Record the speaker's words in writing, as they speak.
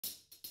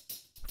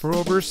For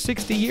over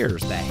 60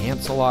 years, the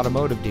Hansel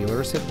Automotive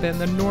Dealers have been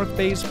the North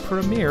Bay's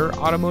premier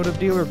automotive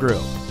dealer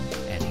group.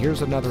 And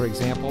here's another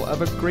example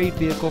of a great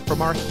vehicle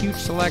from our huge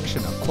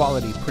selection of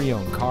quality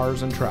pre-owned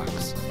cars and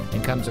trucks.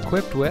 And comes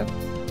equipped with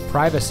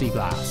privacy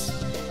glass,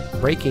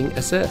 braking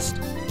assist,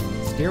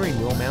 steering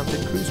wheel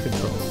mounted cruise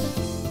control,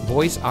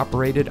 voice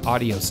operated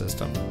audio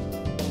system,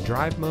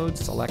 drive mode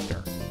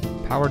selector,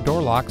 power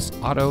door locks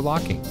auto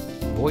locking,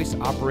 voice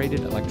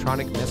operated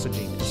electronic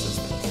messaging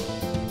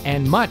assistance,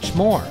 and much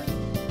more.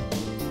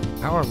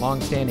 Our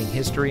long-standing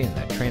history in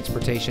the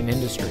transportation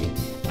industry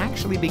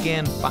actually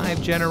began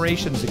 5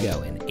 generations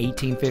ago in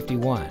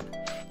 1851,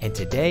 and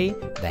today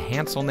the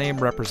Hansel name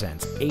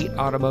represents 8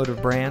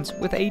 automotive brands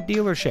with 8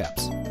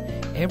 dealerships.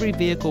 Every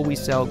vehicle we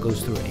sell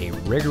goes through a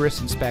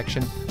rigorous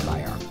inspection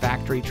by our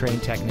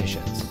factory-trained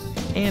technicians.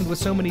 And with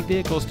so many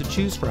vehicles to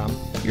choose from,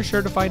 you're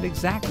sure to find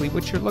exactly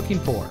what you're looking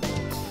for.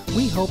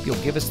 We hope you'll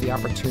give us the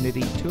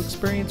opportunity to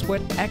experience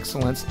what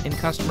excellence in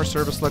customer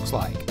service looks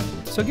like.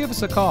 So give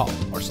us a call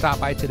or stop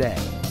by today.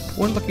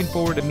 We're looking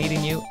forward to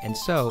meeting you, and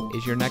so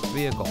is your next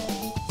vehicle.